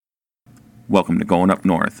Welcome to Going Up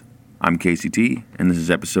North. I'm KCT, and this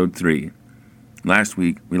is episode 3. Last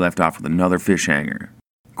week, we left off with another fish hanger.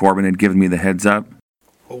 Corbin had given me the heads up.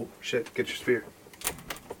 Oh, shit, get your spear.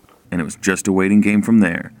 And it was just a waiting game from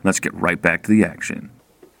there. Let's get right back to the action.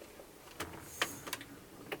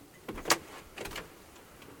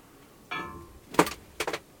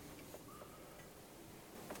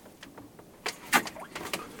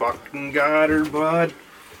 Fucking got her, bud.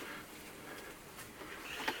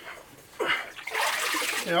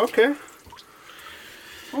 Yeah, okay.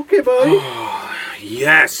 Okay, buddy. Oh,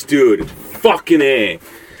 yes, dude. Fucking A.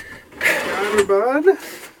 Got her, bud.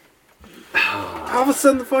 All of a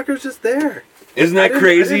sudden, the fucker's just there. Isn't that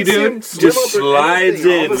crazy, dude? Just slides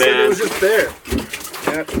in, man. It was just there.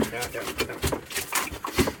 Yeah.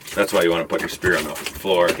 That's why you want to put your spear on the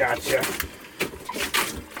floor. Gotcha.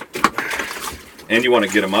 And you want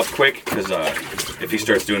to get him up quick, because if he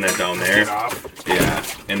starts doing that down there, Get off. yeah.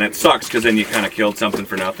 And that sucks, because then you kind of killed something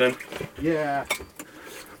for nothing. Yeah.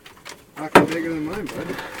 Fucking bigger than mine, bud.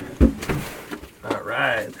 All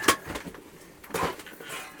right.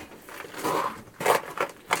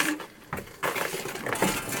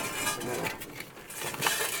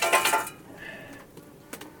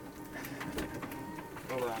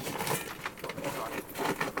 Hold on.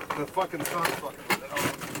 The fucking sun fucking.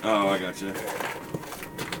 Oh, I got you.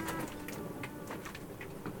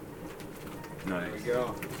 There we Nice.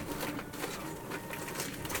 go.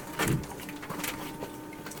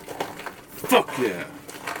 Fuck yeah.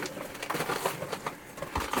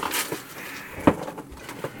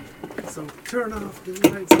 So turn off the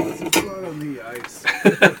lights and there's blood on the ice.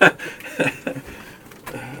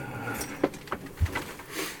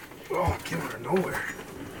 Oh, it came out of nowhere.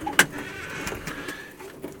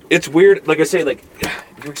 It's weird, like I say, like,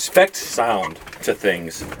 you expect sound to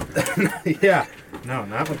things. Yeah. No,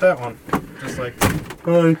 not with that one. Just like,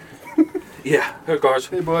 hi. Yeah. Hey, guys.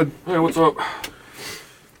 Hey, bud. Hey, what's up?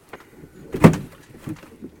 Did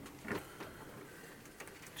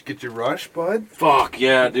you get your rush, bud? Fuck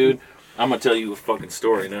yeah, dude. I'm gonna tell you a fucking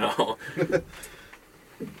story now. Yeah,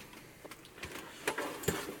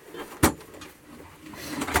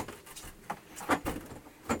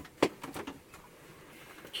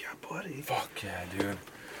 buddy. Fuck yeah, dude.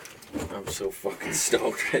 I'm so fucking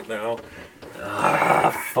stoked right now.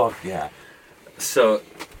 Ah, fuck yeah. So,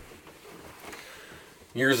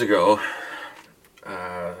 years ago,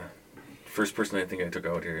 first person I think I took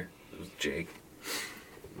out here was Jake.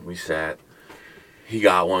 We sat. He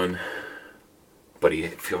got one, but he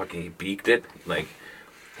fucking beaked it, like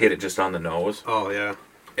hit it just on the nose. Oh, yeah.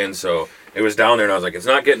 And so it was down there, and I was like, it's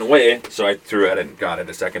not getting away. So I threw at it and got it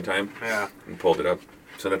a second time. Yeah. And pulled it up.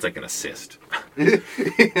 So that's like an assist.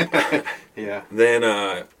 Yeah.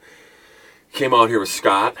 Then came out here with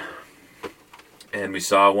Scott, and we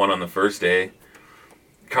saw one on the first day,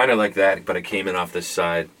 kind of like that, but it came in off this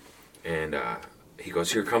side, and he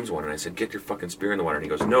goes, here comes one, and I said, get your fucking spear in the water, and he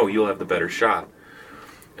goes, no, you'll have the better shot.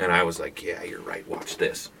 And I was like, yeah, you're right, watch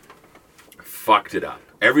this. Fucked it up.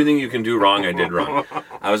 Everything you can do wrong, I did wrong.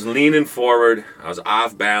 I was leaning forward, I was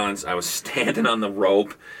off balance, I was standing on the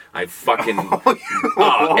rope, I fucking,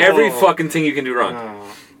 every fucking thing you can do wrong.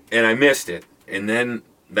 And I missed it. And then,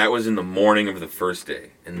 that was in the morning of the first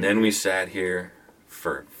day. And then we sat here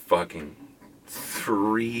for fucking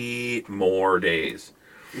 3 more days.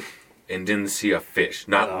 And didn't see a fish.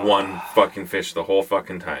 Not one fucking fish the whole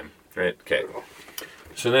fucking time. Right? Okay.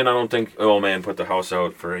 So then I don't think old man put the house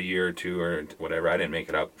out for a year or two or whatever. I didn't make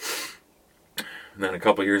it up. And then a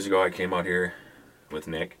couple years ago I came out here with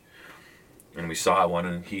Nick. And we saw one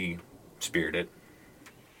and he speared it.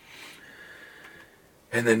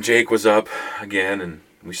 And then Jake was up again and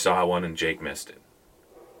we saw one and Jake missed it.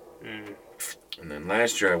 And then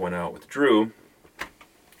last year I went out with Drew.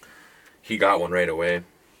 He got one right away.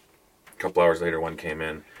 A couple hours later one came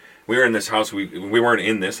in. We were in this house. We weren't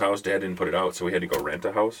in this house. Dad didn't put it out, so we had to go rent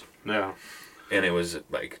a house. Yeah. And it was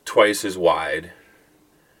like twice as wide.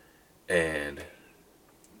 And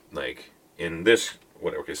like in this,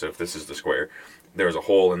 okay, so if this is the square, there was a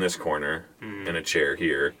hole in this corner and a chair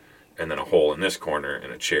here. And then a hole in this corner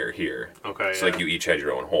and a chair here. Okay, so like you each had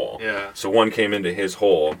your own hole. Yeah. So one came into his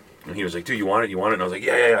hole, and he was like, dude, you want it? You want it? And I was like,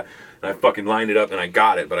 yeah. And I fucking lined it up, and I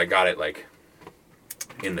got it, but I got it like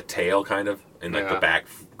in the tail, kind of, in like the back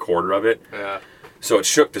quarter of it. Yeah. So it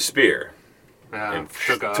shook the spear. Yeah. And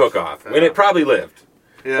Took off. Yeah. And it probably lived.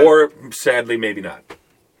 Yeah. Or, sadly, maybe not.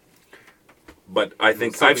 But I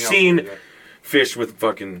think I've seen fish with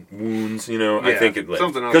fucking wounds, you know. I think it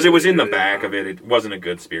lived. Because it was in the back of it. It wasn't a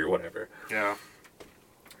good spear, whatever. Yeah.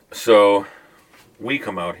 So we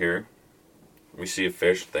come out here. We see a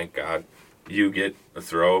fish, thank God. You get a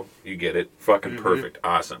throw, you get it. Fucking perfect.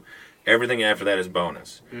 Awesome. Everything after that is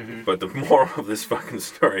bonus. But the moral of this fucking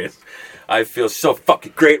story is I feel so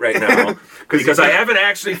fucking great right now because I haven't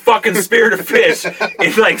actually fucking speared a fish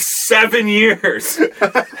in like 7 years.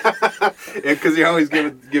 Because you always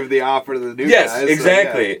give the offer to the new guys. Yes,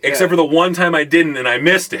 exactly. So, yeah. Except for the one time I didn't and I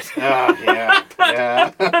missed it. Oh, yeah.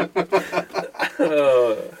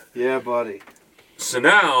 Yeah, buddy. So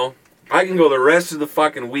now I can go the rest of the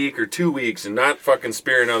fucking week or 2 weeks and not fucking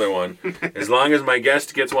spear another one. As long as my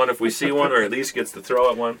guest gets one if we see one, or at least gets to throw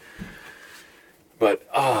at one. But,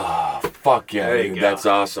 fuck yeah, dude, that's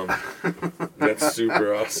awesome. That's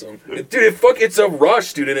super awesome. Dude, it's a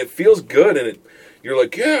rush, dude, and it feels good, and you're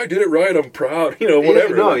like, yeah, I did it right, I'm proud,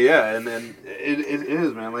 whatever. And then it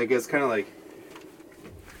is, man. Like, it's kind of like,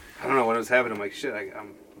 I don't know, when it was happening, I'm like, shit,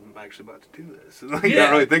 I'm actually about to do this. And, like,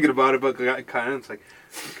 not really thinking about it, but kind of, it's like,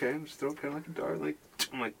 okay, I'm just throwing kind of like a dart. Like,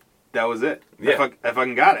 I'm like, that was it. Yeah. I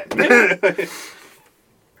fucking got it. Yeah.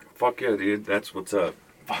 Fuck yeah, dude. That's what's up.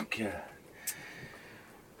 Fuck yeah.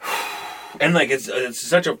 And like it's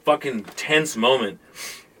such a fucking tense moment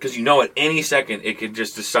because at any second it could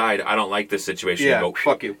just decide I don't like this situation and go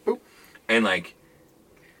fuck you. Boop. And like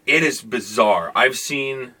it is bizarre. I've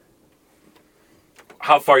seen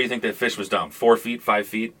how far you think that fish was down? 4 feet, 5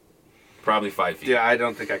 feet? Probably 5 feet. Yeah, I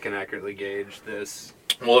don't think I can accurately gauge this.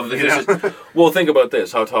 Well, well, think about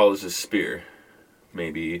this. How tall is this spear?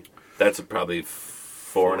 Maybe that's probably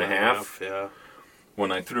 4.5. Yeah.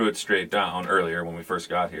 When I threw it straight down earlier when we first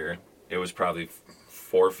got here, it was probably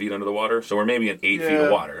 4 feet under the water. So we're maybe in 8 feet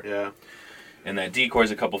of water. Yeah. And that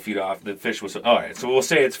decoy's a couple feet off. The fish was... All right, so we'll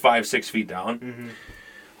say it's 5-6 feet down. Mm-hmm.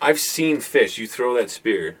 I've seen fish. You throw that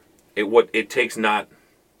spear, it takes not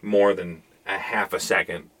more than a half a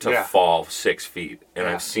second to fall 6 feet. And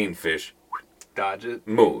I've seen fish... Dodge it.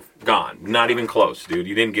 Move. Gone. Not even close, dude.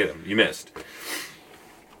 You didn't get him. You missed.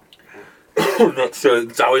 So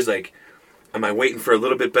it's always like... Am I waiting for a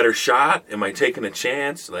little bit better shot? Am I taking a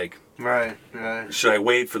chance? Like, right. Should I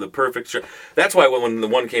wait for the perfect shot? That's why when the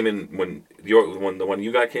one came in, when the one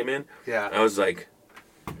you got came in, I was like,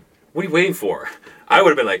 "What are you waiting for?" I would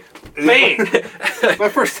have been like, "Bang!" My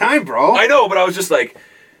first time, bro. I know, but I was just like,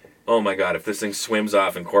 "Oh my god! If this thing swims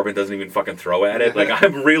off and Corbin doesn't even fucking throw at it, like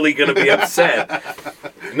I'm really gonna be upset.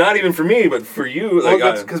 Not even for me, but for you." Well,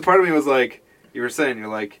 like, because part of me was like, you were saying, you're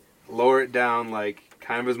like, lower it down, like.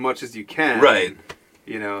 Kind of as much as you can, right?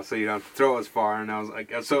 So you don't throw as far. And I was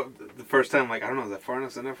like, so the first time, like, I don't know, is that far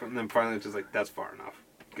enough? And then finally, it's just like, that's far enough.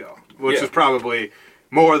 Go, which is probably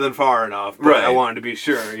more than far enough. But right. I wanted to be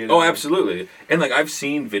sure. Oh, absolutely. And like I've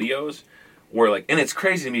seen videos where like, and it's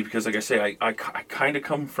crazy to me because like I say, I kind of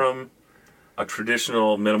come from a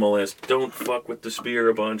traditional minimalist. Don't fuck with the spear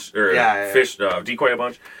a bunch or fish decoy a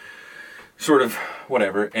bunch. Sort of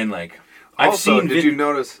whatever. And like I've seen. Did you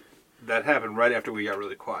notice? That happened right after we got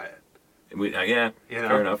really quiet.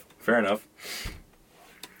 Fair enough.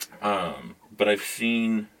 But I've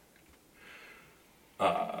seen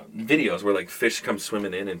videos where like fish come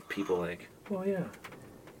swimming in and people like, and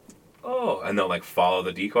they'll like follow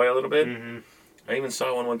the decoy a little bit. Mm-hmm. I even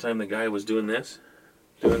saw one time the guy was doing this,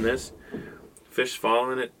 fish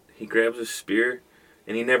following it. He grabs a spear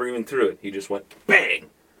and he never even threw it. He just went bang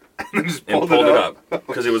and just pulled it up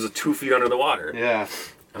because it was 2 feet under the water. Yeah.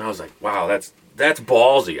 And I was like, wow, that's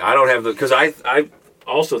ballsy. I don't have because I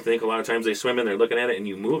also think a lot of times they swim in, they're looking at it, and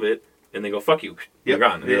you move it, and they go, fuck you. You're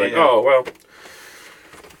gone. And you're like, oh, well.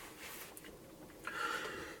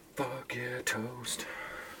 Fuck yeah, toast.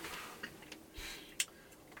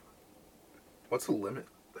 What's the limit?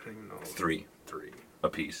 I don't even know. 3. 3. A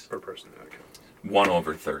piece. Per person. Okay.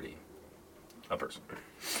 1/30. A person.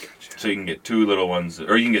 Gotcha. So you can get 2 little ones,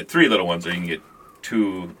 or you can get 3 little ones, or you can get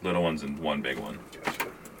 2 little ones and 1 big one. Gotcha.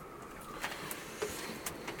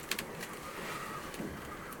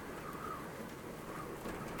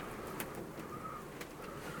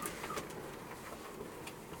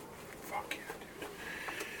 Fuck yeah, dude.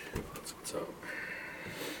 That's what's up.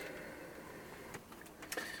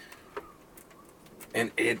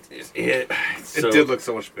 And it did look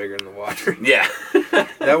so much bigger in the water. Yeah.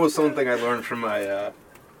 That was something I learned from my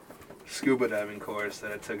scuba diving course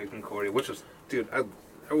that I took at Concordia, which was, dude, I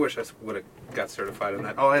wish I would have got certified in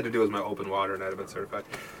that. All I had to do was my open water and I'd have been certified.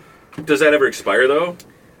 Does that ever expire, though?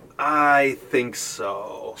 I think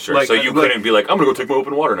so. Sure, like, so you couldn't be like, I'm going to go take my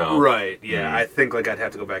open water now. Right, yeah. I think like I'd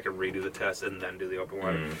have to go back and redo the test and then do the open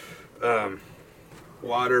water.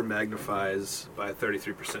 Water magnifies by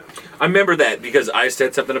 33%. I remember that because I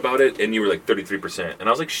said something about it and you were like 33%. And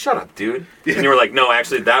I was like, shut up, dude. And you were like, no,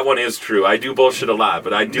 actually, that one is true. I do bullshit a lot,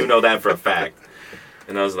 but I do know that for a fact.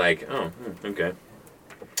 And I was like, oh, okay.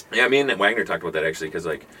 Yeah, me and Wagner talked about that actually, because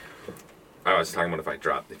like I was talking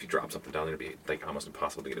about if you drop something down there, it'd be like almost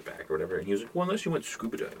impossible to get it back or whatever. And he was like, well, unless you went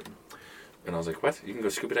scuba diving. And I was like, what? You can go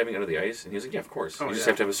scuba diving under the ice? And he was like, yeah, of course. You just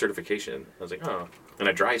have to have a certification. I was like, oh, and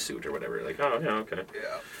a dry suit or whatever. Like, oh, yeah, okay.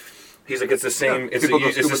 Yeah. He's like, it's the same. Yeah,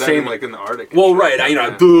 it's the same, like in the Arctic. Well, right.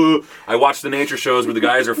 I watch the nature shows where the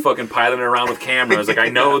guys are fucking piloting around with cameras. Like, I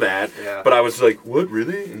know that. Yeah. But I was like, what,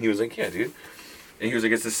 really? And he was like, yeah, dude. And he was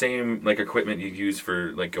like, it's the same like equipment you use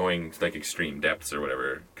for like going like extreme depths or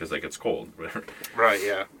whatever, because like it's cold, whatever. Right.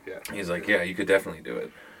 Yeah. Yeah. He's like, yeah, you could definitely do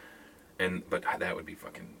it. But that would be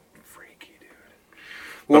fucking freaky, dude.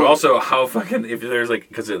 Well, but also, how fucking if there's like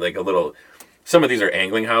because like a little. Some of these are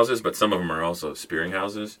angling houses, but some of them are also spearing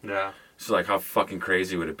houses. Yeah. So, like, how fucking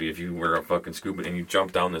crazy would it be if you were a fucking scuba and you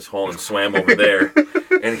jumped down this hole and swam over there,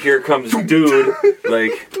 and here comes dude,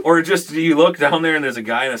 like, or just you look down there and there's a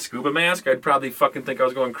guy in a scuba mask, I'd probably fucking think I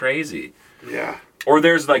was going crazy. Yeah. Or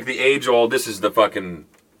there's, like, the age-old, this is the fucking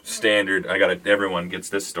standard, everyone gets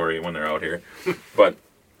this story when they're out here, but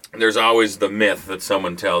there's always the myth that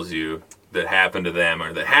someone tells you that happened to them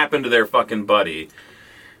or that happened to their fucking buddy,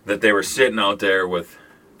 that they were sitting out there with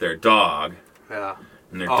their dog. Yeah.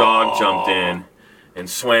 And their dog jumped in and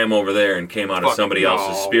swam over there and came out of somebody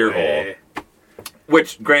else's spear hole.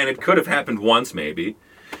 Which, granted, could have happened once, maybe.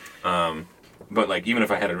 But, like, even if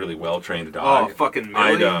I had a really well-trained dog... Oh, fucking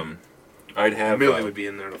Millie? I'd have... Millie would be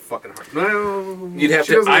in there in a fucking heart. No. You'd have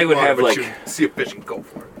to... I would have, like... See a fish and go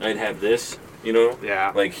for it. I'd have this, you know?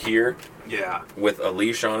 Yeah. Like here. Yeah. With a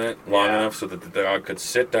leash on it long enough so that the dog could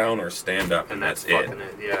sit down or stand up, and that's it.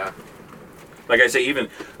 Yeah. Like I say, even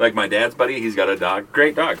like my dad's buddy, he's got a dog.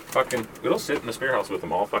 Great dog. Fucking, it'll sit in the spear house with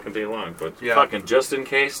him all fucking day long. But fucking just in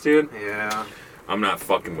case, dude. Yeah. I'm not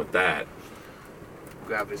fucking with that.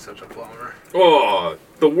 That'd be such a bummer. Oh,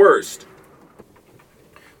 the worst.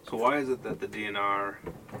 So why is it that the DNR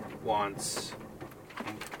wants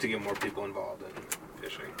to get more people involved in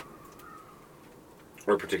fishing?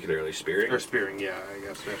 Or particularly spearing? Or spearing, yeah, I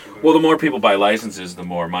guess. Well, the more people buy licenses, the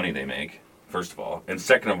more money they make, first of all. And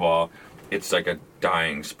second of all, it's like a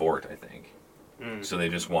dying sport, I think. So they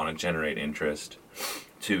just want to generate interest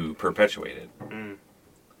to perpetuate it.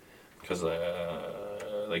 Because,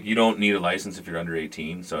 like, you don't need a license if you're under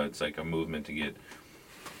 18, so it's like a movement to get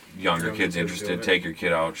younger kids interested. Take your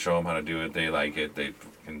kid out, show them how to do it. They like it. They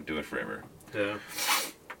can do it forever. Yeah.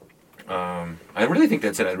 I really think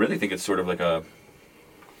that's it. I really think it's sort of like a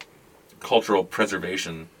cultural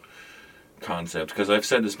preservation concept. Because I've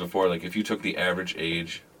said this before, like, if you took the average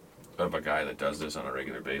age of a guy that does this on a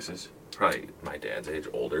regular basis, probably my dad's age,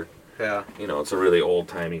 older. Yeah. You know, it's a really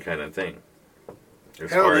old-timey kind of thing.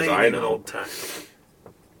 As Hell, far as I know. Old time.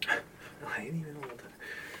 I ain't even old time.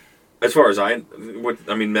 As far as I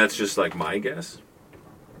mean, that's just like my guess.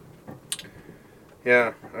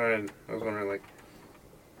 Yeah, I was wondering, like...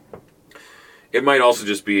 It might also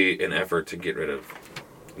just be an effort to get rid of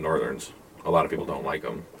northerns. A lot of people don't like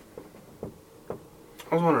them.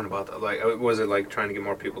 I was wondering about that. Like, was it like trying to get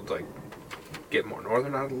more people to like get more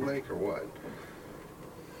northern out of the lake, or what?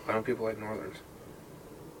 Why don't people like northerns?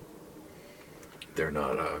 They're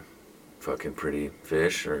not fucking pretty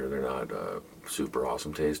fish, or they're not super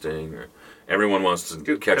awesome tasting, or everyone wants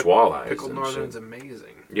to catch walleyes. Pickled northern's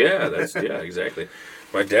amazing. Yeah, exactly.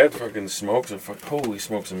 My dad fucking smokes holy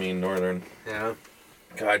smokes a mean northern. Yeah.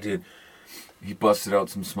 God, dude, he busted out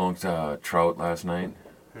some smoked trout last night.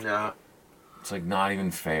 Yeah. It's like not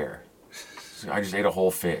even fair. I just ate a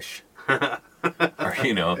whole fish. Or,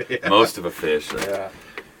 you know, most of a fish. Like, yeah.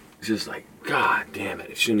 It's just like, God damn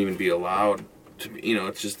it. It shouldn't even be allowed to be, you know,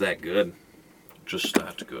 it's just that good. Just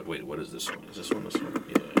that good. Wait, what is this one? Is this one this one?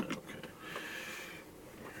 Yeah, okay.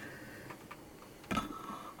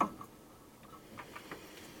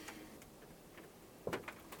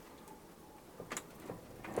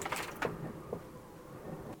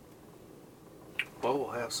 Well,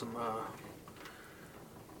 we'll have some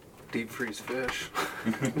deep freeze fish.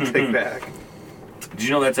 Take back. Did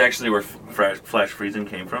you know that's actually where flash freezing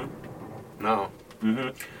came from? No.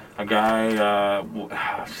 A guy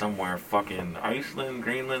somewhere, fucking Iceland,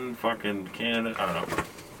 Greenland, fucking Canada, I don't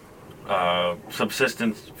know.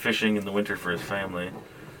 Subsistence fishing in the winter for his family.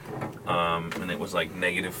 And it was like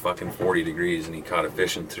negative fucking 40 degrees, and he caught a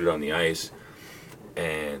fish and threw it on the ice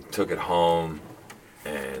and took it home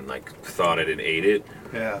and like thought it and ate it.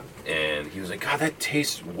 Yeah. And he was like, God, that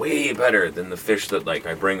tastes way better than the fish that like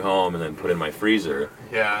I bring home and then put in my freezer.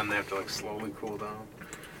 Yeah, and they have to like slowly cool down.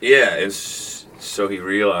 Yeah, it's so he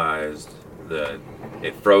realized that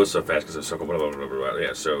it froze so fast because it's so blah, blah, blah, blah, blah.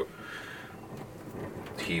 Yeah, so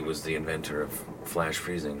he was the inventor of flash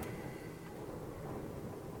freezing.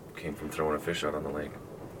 Came from throwing a fish out on the lake.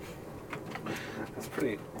 That's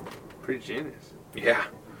pretty genius. Yeah.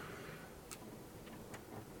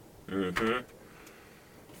 Mm-hmm.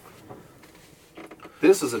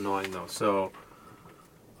 This is annoying though. So,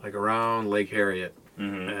 like around Lake Harriet,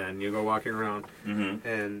 and you go walking around,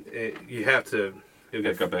 and you have to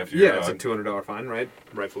pick up after your dog. It's a $200 fine, right?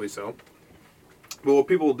 Rightfully so. But what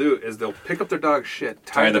people will do is they'll pick up their dog's shit,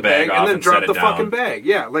 tie the bag off, and then drop the fucking bag.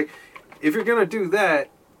 Yeah, like if you're gonna do that,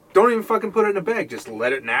 don't even fucking put it in a bag. Just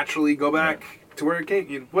let it naturally go back to where it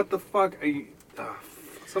came. What the fuck are you?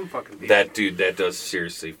 Some fucking people. That does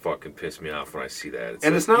seriously fucking piss me off when I see that.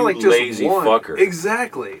 It's not like just lazy one. fucker.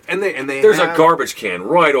 Exactly. And they there's a garbage can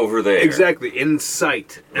right over there. Exactly, in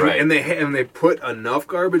sight. And, right. and they put enough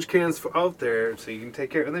garbage cans out there so you can take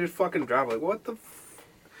care of it. And they just fucking drop it. Like, what the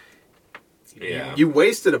Yeah. You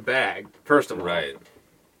wasted a bag, first of all. Right.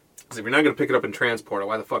 Because if you're not going to pick it up and transport it,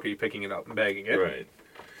 why the fuck are you picking it up and bagging it? Right.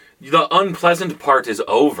 The unpleasant part is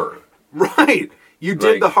over. Right. You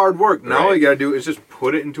did the hard work. Now all you gotta do is just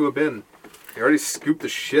put it into a bin. You already scooped the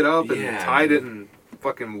shit up and tied it and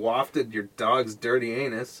fucking wafted your dog's dirty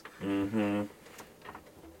anus. Mm-hmm.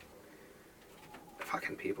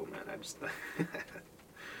 Fucking people, man.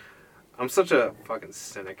 I'm such a fucking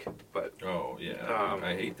cynic, but... Oh, yeah.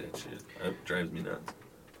 I hate that shit. That drives me nuts.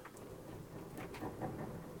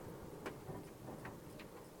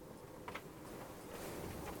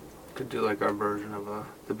 Could do like our version of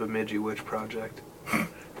the Bemidji Witch Project. I'm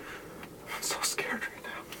so scared right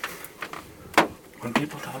now. When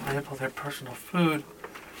people don't label their personal food.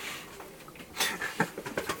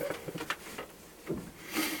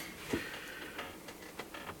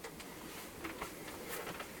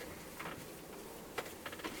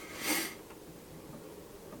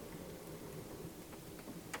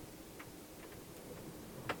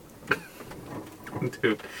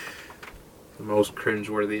 Dude, the most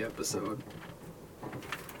cringeworthy episode.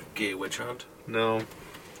 Gay witch hunt? No.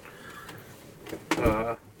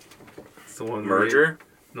 It's the one Merger?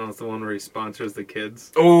 No, it's the one where he sponsors the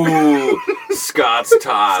kids. Ooh, Scott's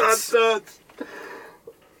Tots. Scott's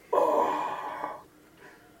Tots.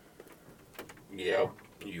 Yep,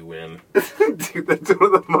 you win. Dude, that's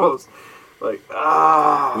one of the most,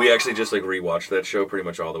 We actually just, rewatched that show pretty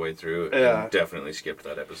much all the way through. Yeah. And definitely skipped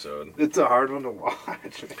that episode. It's a hard one to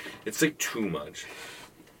watch. It's, too much.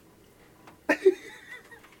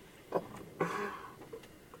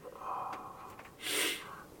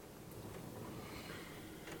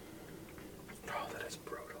 Oh, that is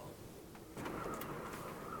brutal.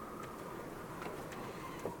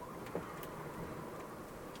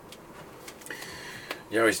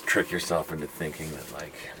 You always trick yourself into thinking that,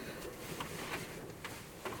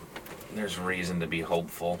 there's reason to be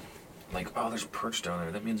hopeful. There's perch down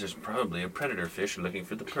there. That means there's probably a predator fish looking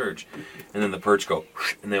for the perch. And then the perch go,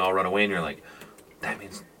 and they all run away, and you're like, that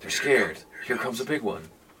means they're scared. Here comes a big one.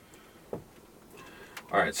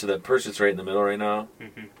 All right, so that perch that's right in the middle right now,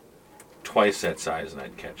 twice that size, and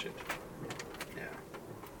I'd catch it. Yeah.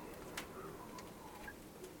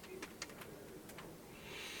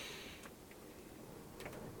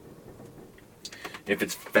 If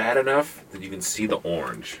it's fat enough that you can see the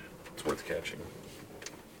orange, it's worth catching.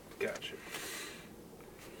 Gotcha.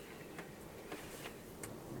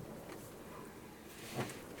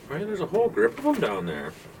 Right, there's a whole grip of them down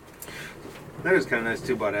there. That is kind of nice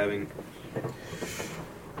too about having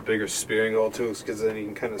a bigger spearing hole too, because then you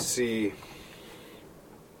can kind of see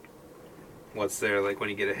what's there. Like when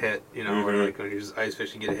you get a hit, or when you're just ice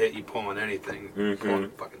fishing, you get a hit, you pull on anything, pull on a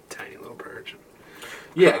fucking tiny little perch.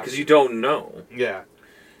 Yeah, because you don't know. Yeah.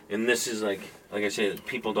 And this is like I say,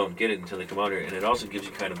 people don't get it until they come out here, and it also gives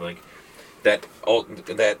you kind of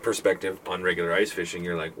that perspective on regular ice fishing.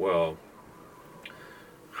 You're like, well,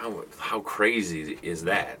 how crazy is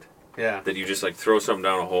that? Yeah. That you just throw something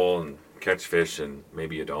down a hole and catch fish, and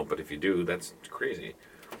maybe you don't, but if you do, that's crazy.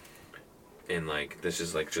 And this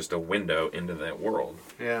is just a window into that world.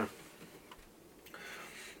 Yeah.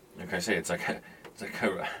 Like I say, it's like a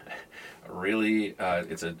really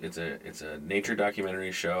it's a nature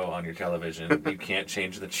documentary show on your television. You can't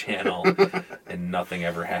change the channel, and nothing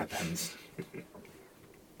ever happens.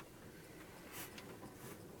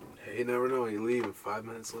 Hey, you never know. You leave, and 5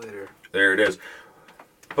 minutes later, there it is.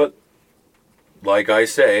 But like I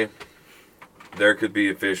say, there could be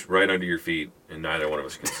a fish right under your feet, and neither one of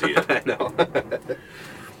us can see it. I know.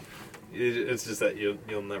 It's just that you'll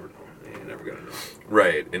never know. You're never gonna know.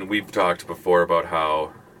 Right, and we've talked before about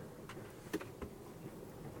how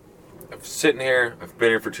I'm sitting here, I've been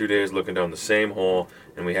here for 2 days looking down the same hole,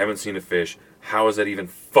 and we haven't seen a fish. How is that even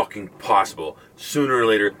fucking possible? Sooner or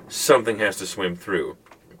later, something has to swim through.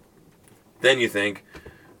 Then you think,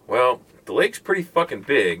 well, the lake's pretty fucking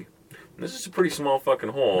big. This is a pretty small fucking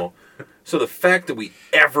hole. So the fact that we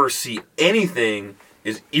ever see anything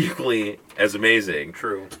is equally as amazing.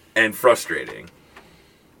 True. And frustrating.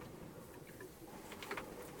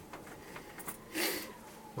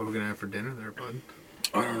 What are we going to have for dinner there, bud?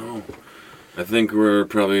 I don't know. I think we're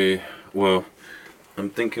probably... Well,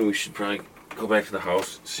 I'm thinking we should probably go back to the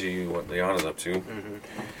house, see what Liana's up to.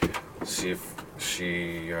 Mm-hmm. See if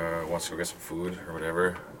she wants to go get some food or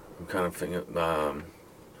whatever. I'm kind of thinking...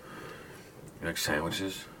 like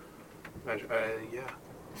sandwiches. Yeah.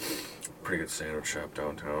 Pretty good sandwich shop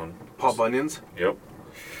downtown. Paul Bunyan's? Yep.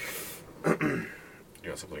 You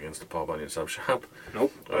got something against the Paul Bunyan sub shop?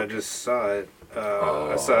 Nope. Okay. I just saw it.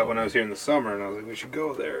 I saw it when I was here in the summer, and I was like, we should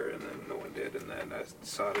go there. And then no one did. And then I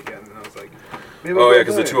saw it again, and I was like, maybe oh, yeah,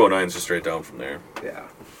 because the 209 is just straight down from there. Yeah.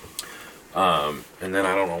 And then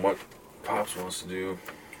I don't know what Pops wants to do.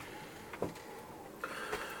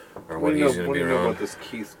 Or what he's going to be around. What do you know about this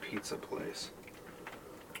Keith's Pizza place?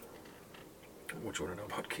 What you want to know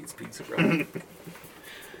about Keith's Pizza, bro? I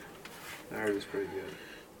heard it's pretty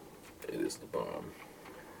good. It is the bomb.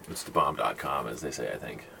 It's thebomb.com, as they say, I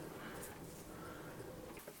think.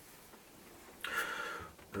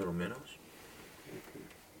 Little minnows.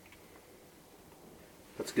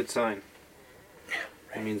 That's a good sign. Yeah,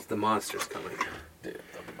 right. It means the monster's coming. Dude,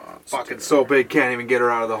 the monster. Fucking so big, can't even get her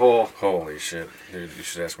out of the hole. Holy shit. Dude, you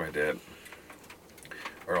should ask my dad.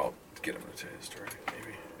 Or I'll get him to tell you the story,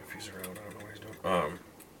 maybe. If he's around, I don't know what he's doing.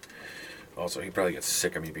 Also, he probably gets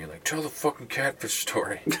sick of me being like, tell the fucking catfish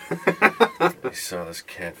story. He saw this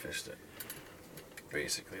catfish that...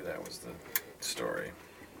 Basically, that was the story.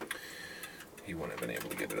 He wouldn't have been able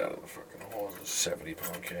to get it out of the fucking hole. It was a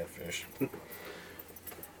 70-pound catfish.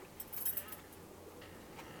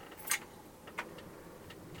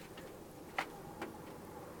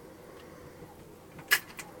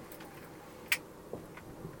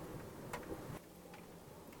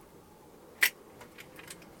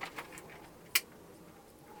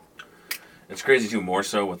 It's crazy too, more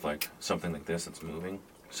so with like something like this that's moving.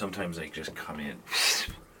 Sometimes they just come in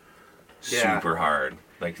super hard.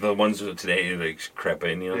 Like the ones today, they crept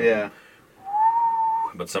in, you know? Yeah.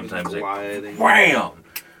 But sometimes they wham!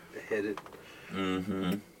 They hit it.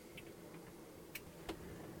 Mm-hmm.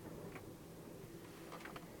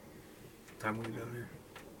 Time we get down here?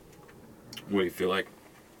 What do you feel like?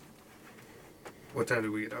 What time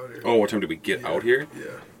did we get out here? Oh, what time did we get out here?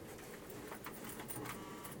 Yeah.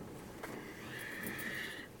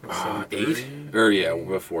 8? Or yeah,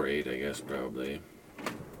 before 8, I guess, probably.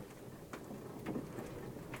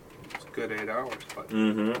 It's a good 8 hours. But...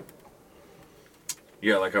 Mm-hmm.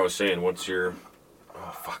 Yeah, like I was saying, what's your...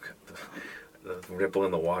 Oh, fuck. The ripple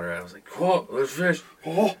in the water. I was like, oh, there's fish.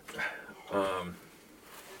 Oh.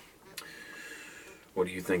 What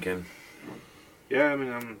are you thinking? Yeah, I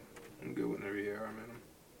mean, I'm good whenever you are, man.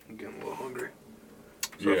 I'm getting a little hungry.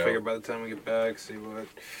 So I figure by the time we get back, see what...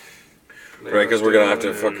 Right, because we're going to have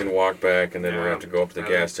to fucking walk back, and then we're going to have to go up to the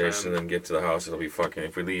gas station and then get to the house. It'll be fucking...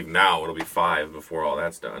 If we leave now, it'll be 5 before all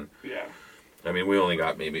that's done. Yeah. I mean, we only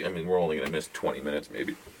got maybe... I mean, we're only going to miss 20 minutes,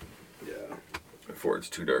 maybe. Yeah. Before it's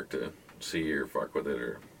too dark to see or fuck with it,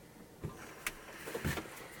 or...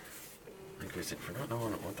 Like I said, for not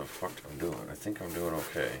knowing what the fuck I'm doing, I think I'm doing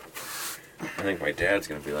okay. I think my dad's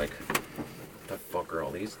going to be like, what the fuck are all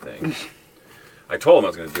these things? I told him I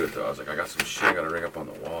was going to do it, though. I was like, I got some shit I got to rig up on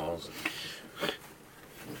the walls.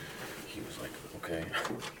 He was like, okay.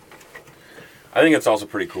 I think it's also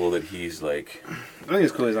pretty cool that he's like... I think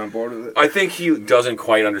it's cool he's on board with it. I think he doesn't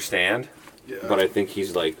quite understand. Yeah. But I think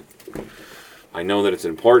he's like, I know that it's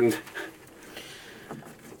important.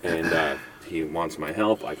 And he wants my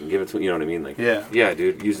help. I can give it to him. You know what I mean? Like, yeah,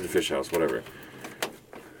 dude, use the fish house, whatever.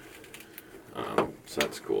 So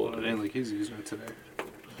that's cool. Well, it ain't like he's using it today.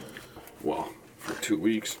 Well, for 2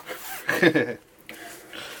 weeks.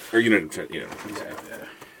 Or you know. Yeah.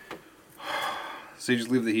 So you just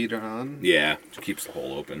leave the heater on? Yeah, it keeps the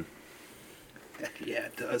hole open. Yeah,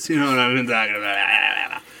 it does. You know what I've been talking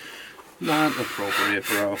about. Not appropriate,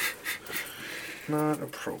 bro. Not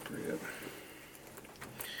appropriate.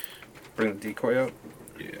 Bring the decoy out?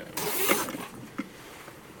 Yeah.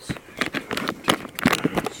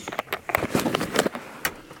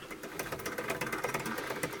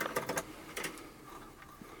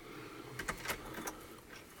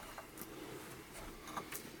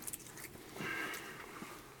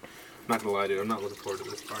 I'm not gonna lie to you, I'm not looking forward to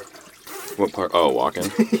this part. What part? Oh,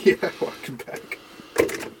 walking? Yeah, walking back.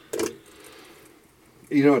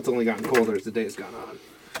 You know it's only gotten colder as the day's gone on.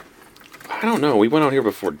 I don't know. We went out here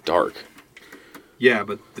before dark. Yeah,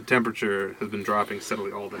 but the temperature has been dropping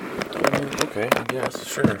steadily all day. Okay, yes,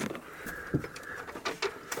 sure.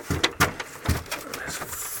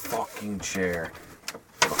 fucking chair.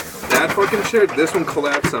 That fucking chair, this one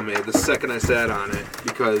collapsed on me the second I sat on it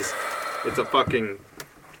because it's a fucking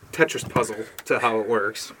Tetris puzzle to how it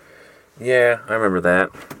works. Yeah, I remember that.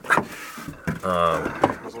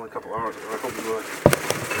 It was only a couple hours ago. I hope you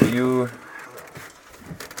would. You...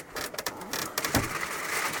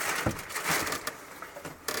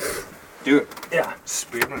 Dude, Yeah.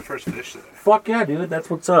 speared my first fish today. Fuck yeah, dude. That's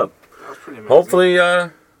what's up. That was pretty amazing. Hopefully,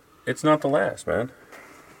 it's not the last, man.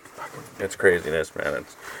 It's craziness, man.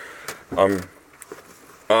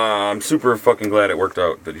 I'm super fucking glad it worked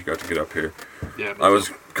out that you got to get up here. Yeah. I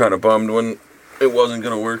was kind of bummed when it wasn't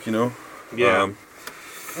gonna work, you know. Yeah.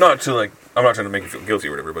 Not to like, I'm not trying to make you feel guilty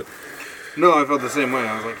or whatever, but No, I felt the same way.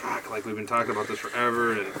 I was like, fuck, like we've been talking about this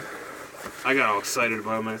forever, and I got all excited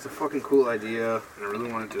about it, man. It's a fucking cool idea, and I really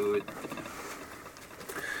want to do it.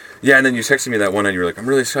 yeah. And then you texted me that one night. You were like, I'm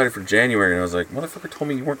really excited for January, and I was like, motherfucker told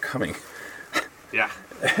me you weren't coming. Yeah.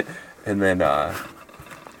 And then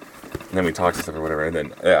we talked and stuff or whatever, and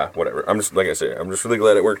then yeah, whatever. I'm just like I say, I'm just really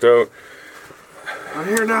glad it worked out. I'm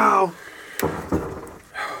here now.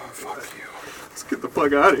 Fuck you. Let's get the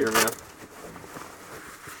fuck out of here, man.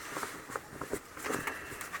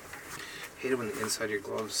 Hate it when the inside of your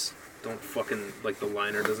gloves don't fucking, like the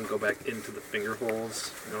liner doesn't go back into the finger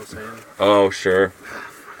holes. You know what I'm saying? Oh sure.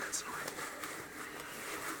 That's annoying.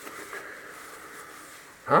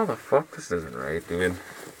 How the fuck this isn't right, dude?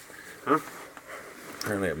 Huh?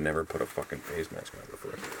 Apparently I've never put a fucking face mask on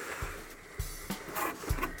before.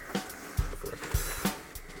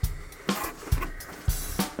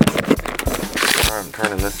 I'm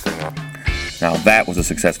turning this thing up. Now that was a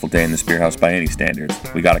successful day in the Spear House by any standards.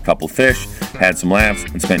 We got a couple fish, had some laughs,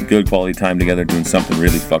 and spent good quality time together doing something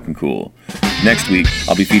really fucking cool. Next week,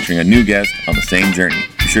 I'll be featuring a new guest on the same journey.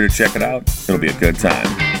 Be sure to check it out. It'll be a good time.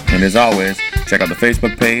 And as always, check out the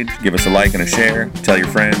Facebook page, give us a like and a share, tell your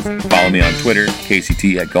friends, follow me on Twitter,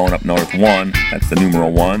 KCT at Going Up North 1, that's the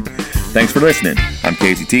numeral 1. Thanks for listening. I'm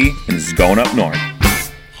KCT, and this is Going Up North.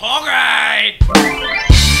 All right.